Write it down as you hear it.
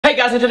Hey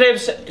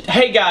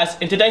guys,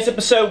 in today's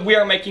episode we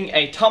are making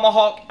a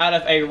tomahawk out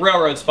of a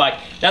railroad spike.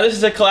 Now this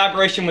is a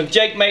collaboration with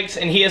Jake Makes,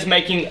 and he is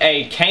making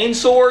a cane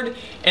sword,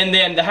 and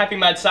then the Happy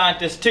Mad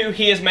Scientist too,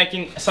 he is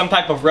making some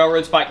type of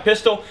railroad spike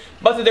pistol.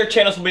 Both of their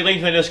channels will be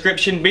linked in the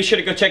description. Be sure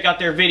to go check out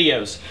their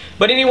videos.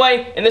 But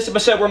anyway, in this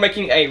episode we're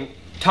making a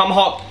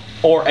tomahawk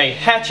or a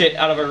hatchet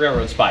out of a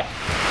railroad spike.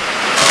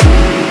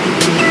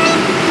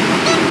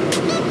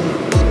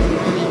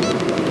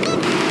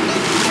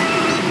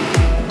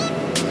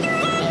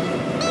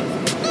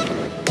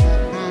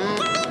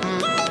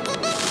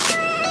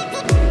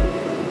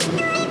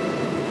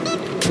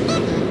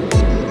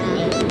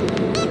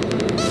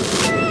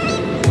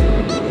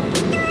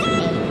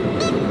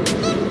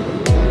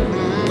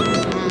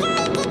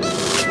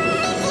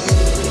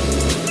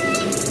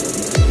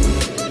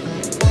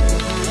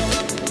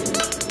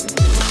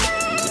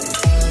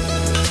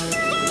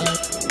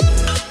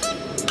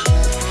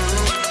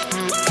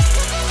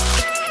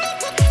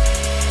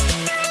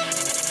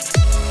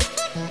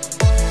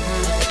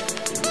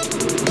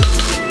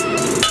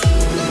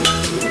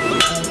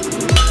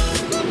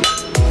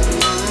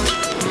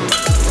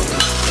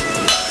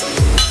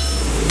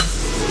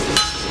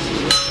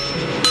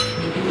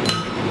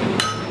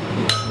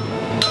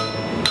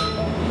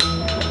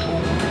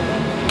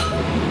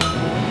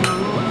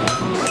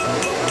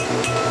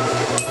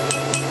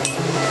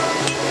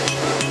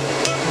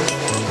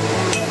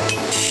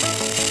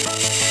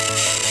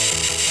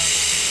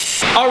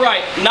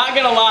 Alright, not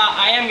gonna lie,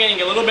 I am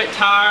getting a little bit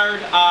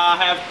tired. I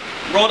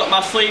have rolled up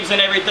my sleeves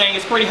and everything.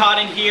 It's pretty hot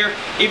in here,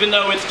 even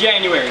though it's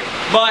January.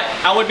 But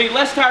I would be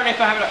less tired if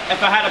I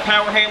had a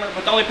power hammer,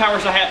 but the only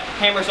hammers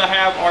I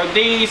have are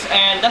these,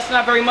 and that's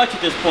not very much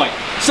at this point.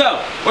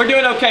 So, we're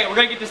doing okay. We're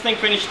gonna get this thing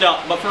finished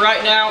up. But for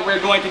right now,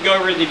 we're going to go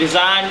over the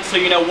design so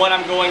you know what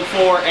I'm going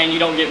for and you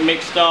don't get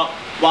mixed up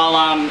while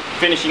I'm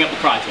finishing up the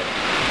project.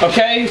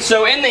 Okay,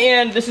 so in the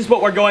end, this is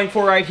what we're going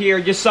for right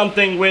here. Just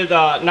something with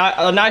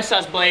a nice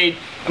size blade.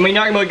 I mean,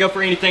 you're not going to go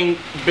for anything,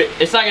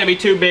 it's not going to be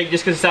too big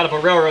just because it's out of a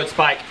railroad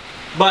spike.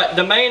 But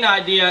the main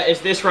idea is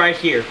this right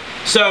here.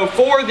 So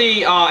for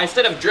the,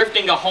 instead of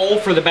drifting a hole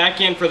for the back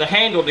end for the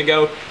handle to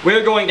go,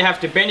 we're going to have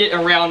to bend it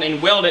around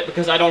and weld it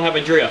because I don't have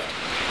a drift.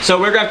 So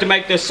we're going to have to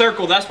make this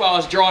circle. That's why I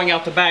was drawing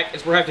out the back,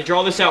 is we're going to have to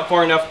draw this out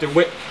far enough to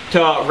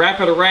wrap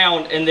it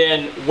around and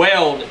then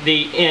weld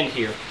the end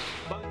here.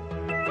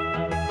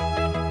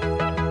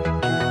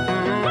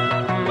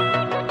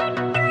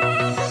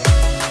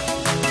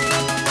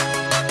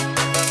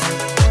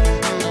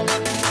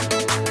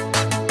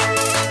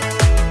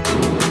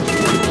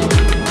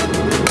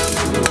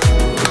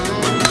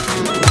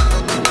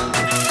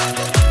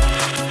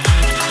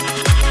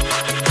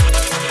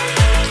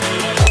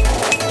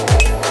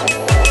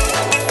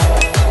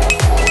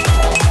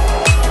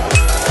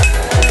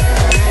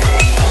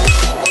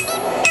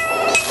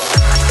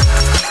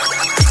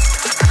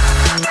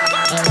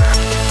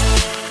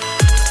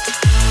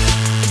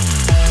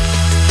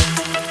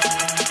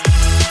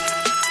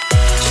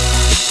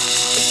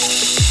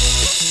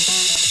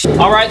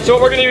 Alright, so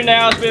what we're going to do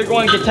now is we're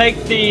going to take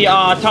the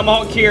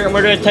tomahawk here, and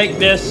we're going to take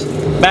this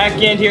back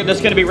end here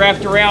that's going to be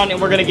wrapped around,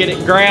 and we're going to get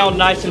it ground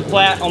nice and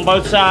flat on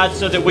both sides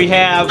so that we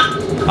have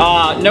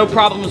no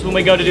problems when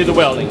we go to do the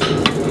welding.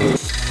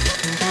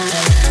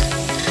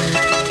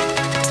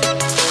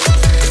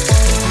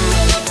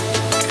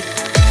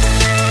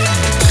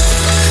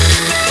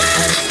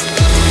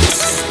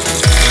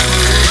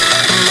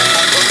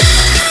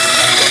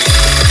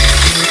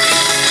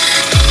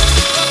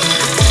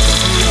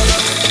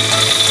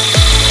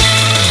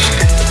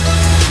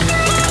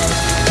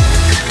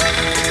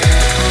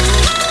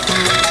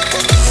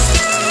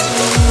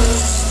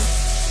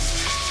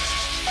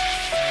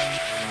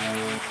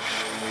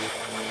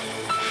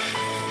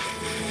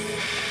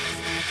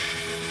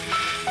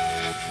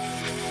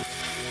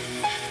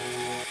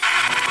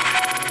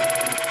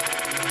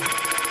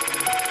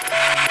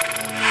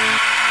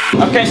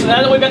 Okay, so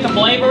now that we've got the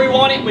blade where we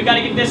want it, we got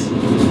to get this.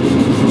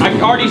 I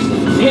already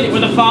hit it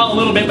with a file a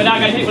little bit, but now I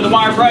got to hit it with a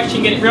wire brush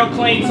and get it real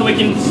clean so we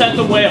can set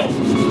the weld.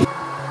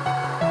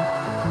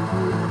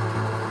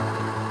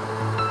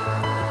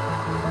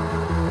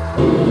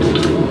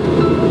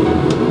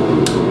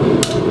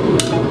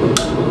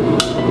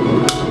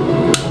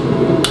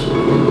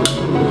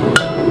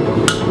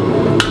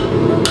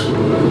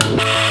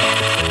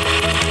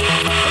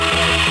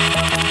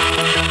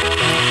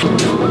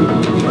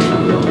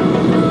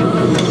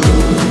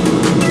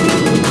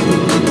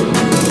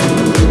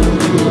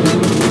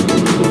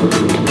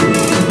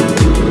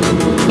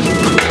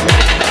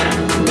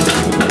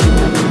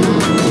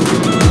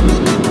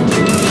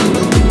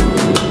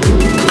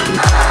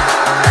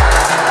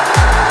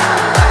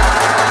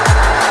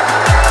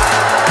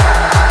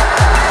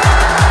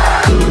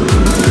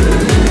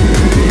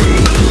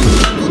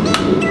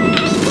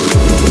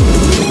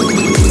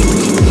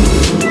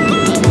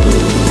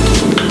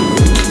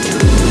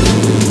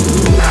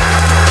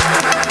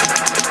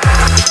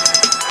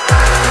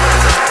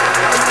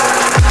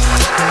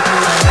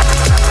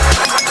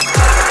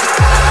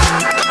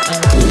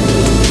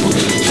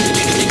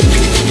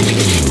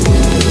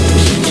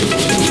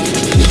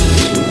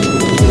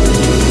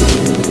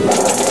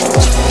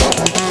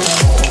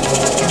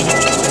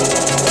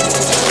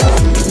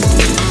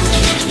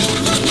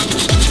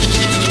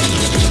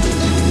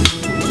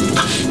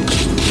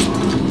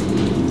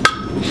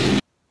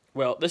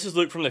 Well, this is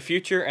Luke from the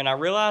future, and I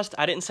realized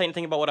I didn't say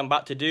anything about what I'm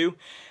about to do.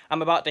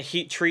 I'm about to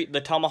heat treat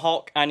the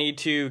tomahawk. I need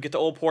to get the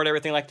oil poured,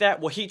 everything like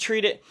that. We'll heat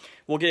treat it,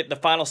 we'll get the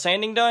final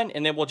sanding done,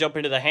 and then we'll jump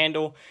into the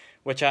handle,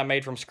 which I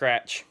made from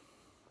scratch.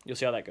 You'll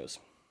see how that goes.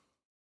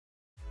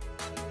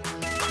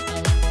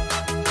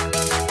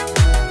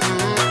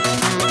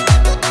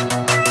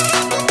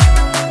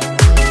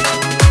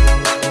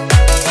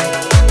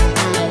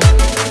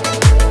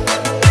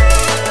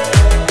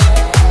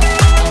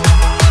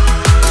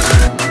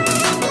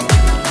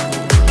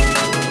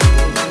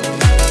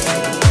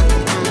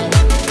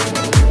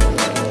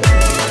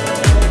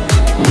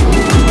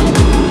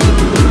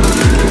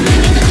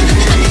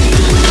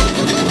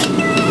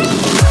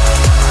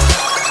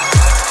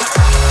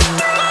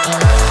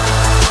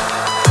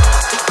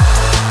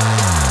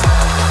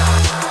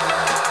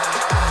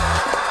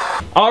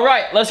 All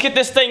right, let's get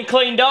this thing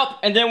cleaned up,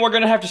 and then we're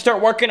gonna have to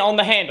start working on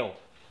the handle.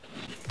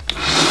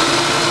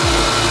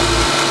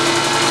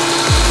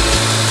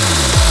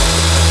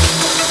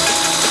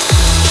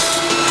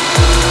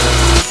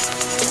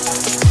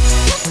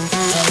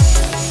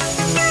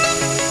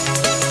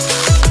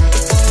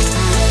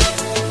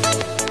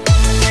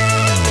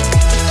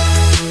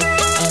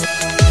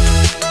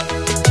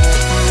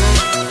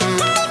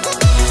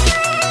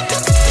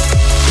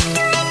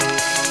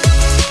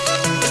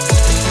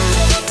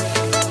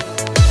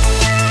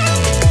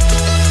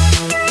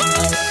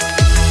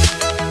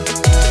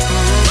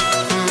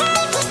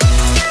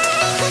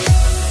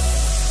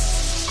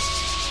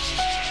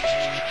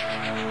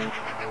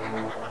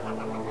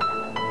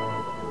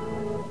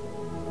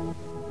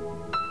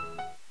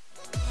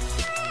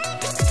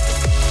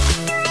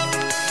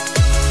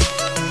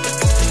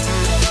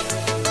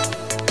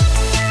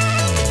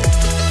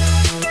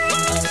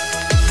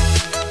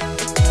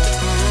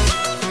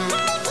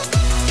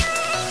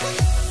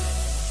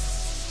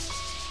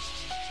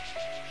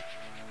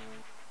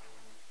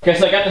 Okay,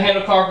 so I got the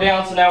handle carved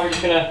down, so now we're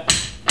just gonna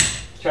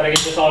try to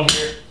get this on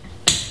here.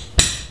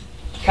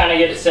 Kind of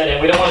get it set in.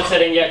 We don't want to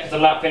set in yet because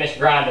I'm not finished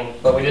grinding,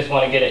 but we just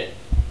want to get it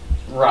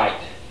right.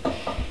 And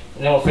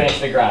then we'll finish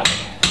the grinding.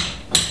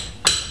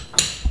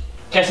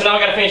 Okay, so now I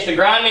gotta finish the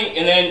grinding,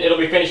 and then it'll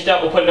be finished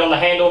up. We'll put it on the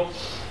handle,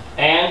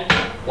 and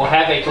we'll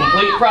have a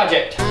complete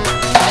project.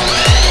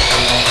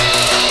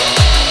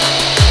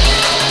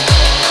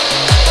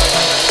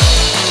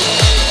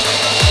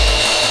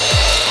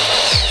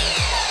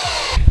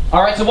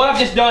 Alright, so what I've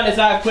just done is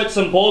I've put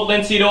some boiled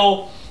linseed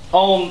oil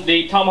on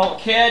the tomahawk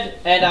head,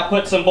 and I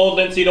put some boiled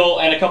linseed oil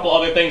and a couple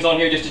other things on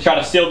here just to try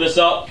to seal this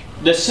up.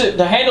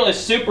 The handle is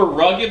super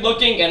rugged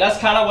looking, and that's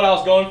kind of what I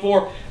was going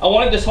for. I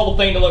wanted this whole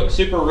thing to look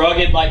super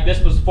rugged, like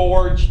this was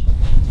forged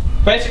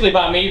basically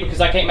by me because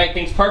I can't make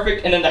things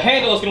perfect. And then the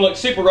handle is going to look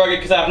super rugged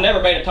because I've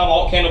never made a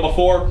tomahawk handle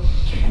before.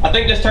 I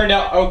think this turned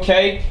out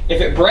okay.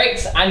 If it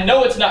breaks, I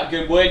know it's not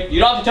good wood. You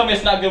don't have to tell me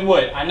it's not good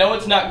wood. I know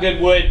it's not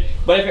good wood,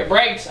 but if it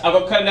breaks, I'll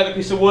go cut another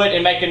piece of wood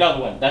and make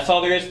another one. That's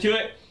all there is to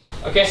it.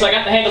 Okay, so I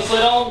got the handle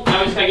slid on.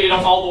 I'm just going to get it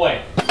on all the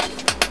way.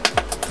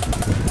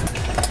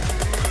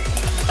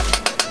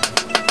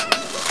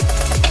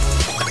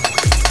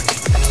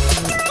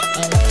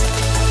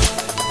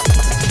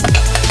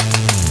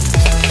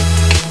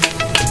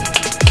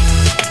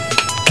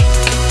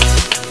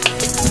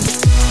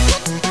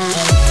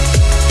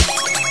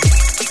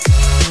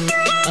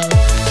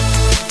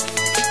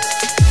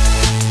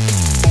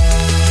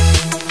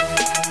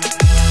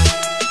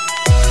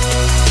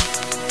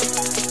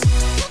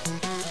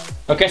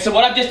 Okay, so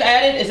what I've just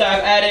added is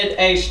I've added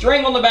a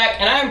string on the back,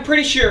 and I'm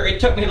pretty sure it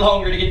took me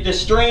longer to get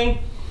this string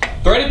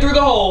threaded through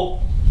the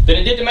hole than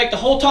it did to make the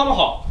whole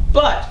tomahawk.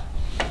 But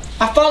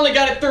I finally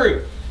got it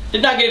through.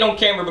 Did not get it on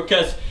camera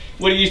because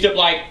would have used up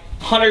like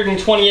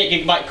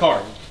 128 gigabyte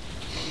card.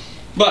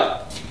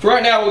 But for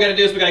right now, what we gotta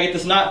do is we gotta get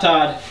this knot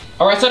tied.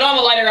 All right, so I don't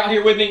have a lighter out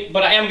here with me,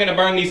 but I am gonna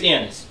burn these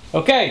ends.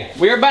 Okay,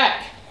 we are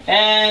back,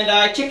 and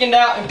I chickened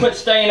out and put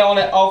stain on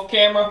it off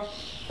camera.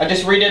 I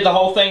just redid the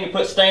whole thing and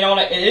put stain on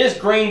it. It is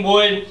green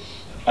wood.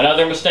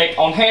 Another mistake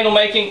on handle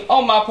making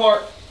on my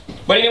part.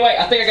 But anyway,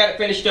 I think I got it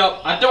finished up.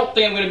 I don't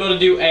think I'm going to be able to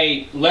do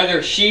a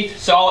leather sheath,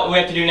 so all we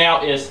have to do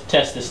now is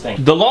test this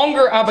thing. The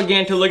longer I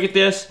began to look at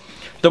this,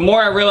 the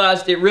more I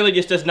realized it really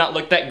just does not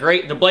look that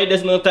great. The blade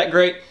doesn't look that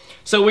great.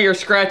 So we are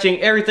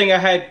scratching everything I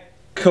had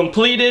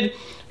completed,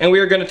 and we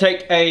are going to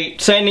take a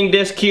sanding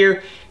disc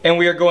here, and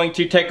we are going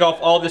to take off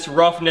all this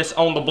roughness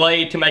on the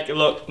blade to make it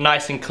look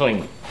nice and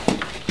clean.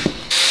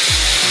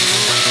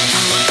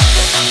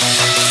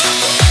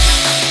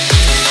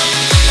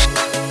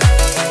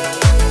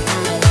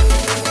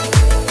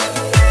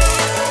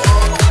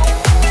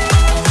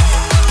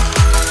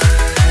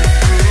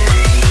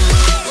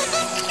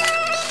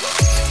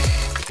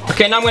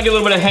 Okay, now I'm going to do a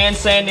little bit of hand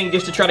sanding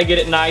just to try to get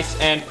it nice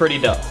and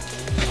prettied up.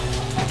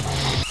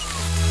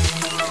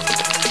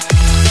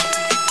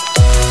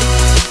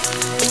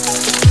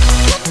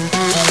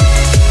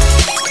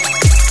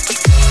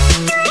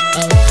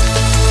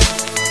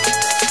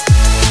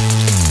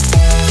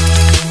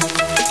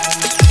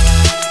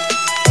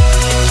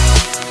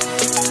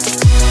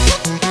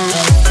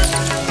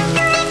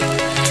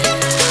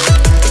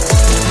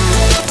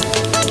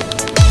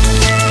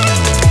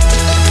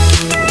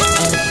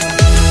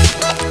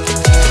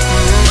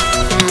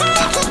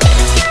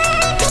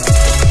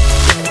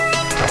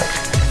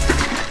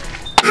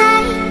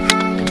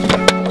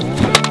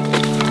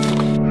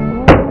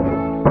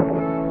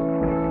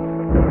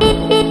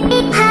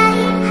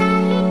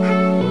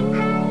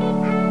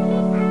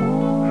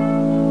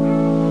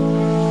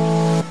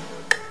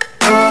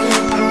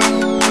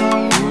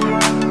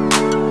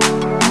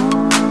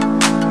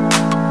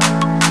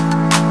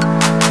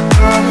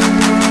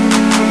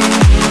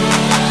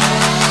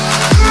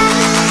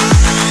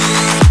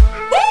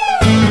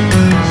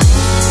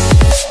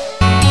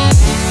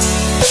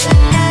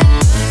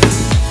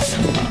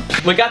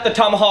 We got the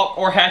tomahawk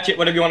or hatchet,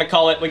 whatever you want to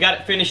call it. We got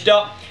it finished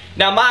up.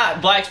 Now my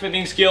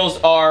blacksmithing skills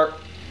are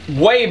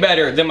way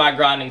better than my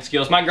grinding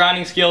skills. My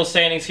grinding skills,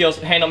 sanding skills,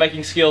 handle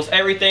making skills,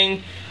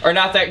 everything are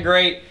not that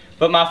great.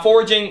 But my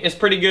forging is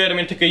pretty good. I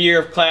mean, it took a year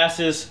of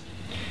classes.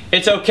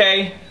 It's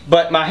okay,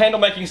 but my handle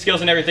making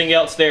skills and everything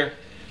else, they're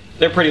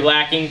pretty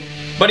lacking.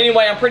 But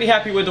anyway, I'm pretty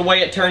happy with the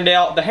way it turned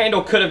out. The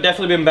handle could have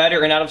definitely been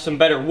better and out of some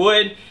better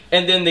wood.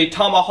 And then the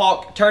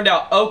tomahawk turned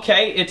out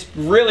okay. It's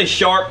really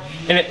sharp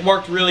and it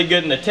worked really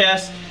good in the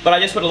test. But I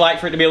just would have liked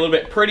for it to be a little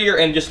bit prettier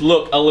and just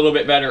look a little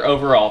bit better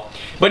overall.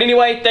 But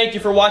anyway, thank you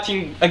for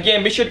watching.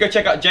 Again, be sure to go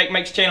check out Jake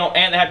Makes channel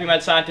and the Happy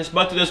Mad Scientist.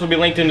 Both of those will be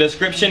linked in the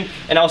description.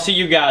 And I'll see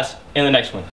you guys in the next one.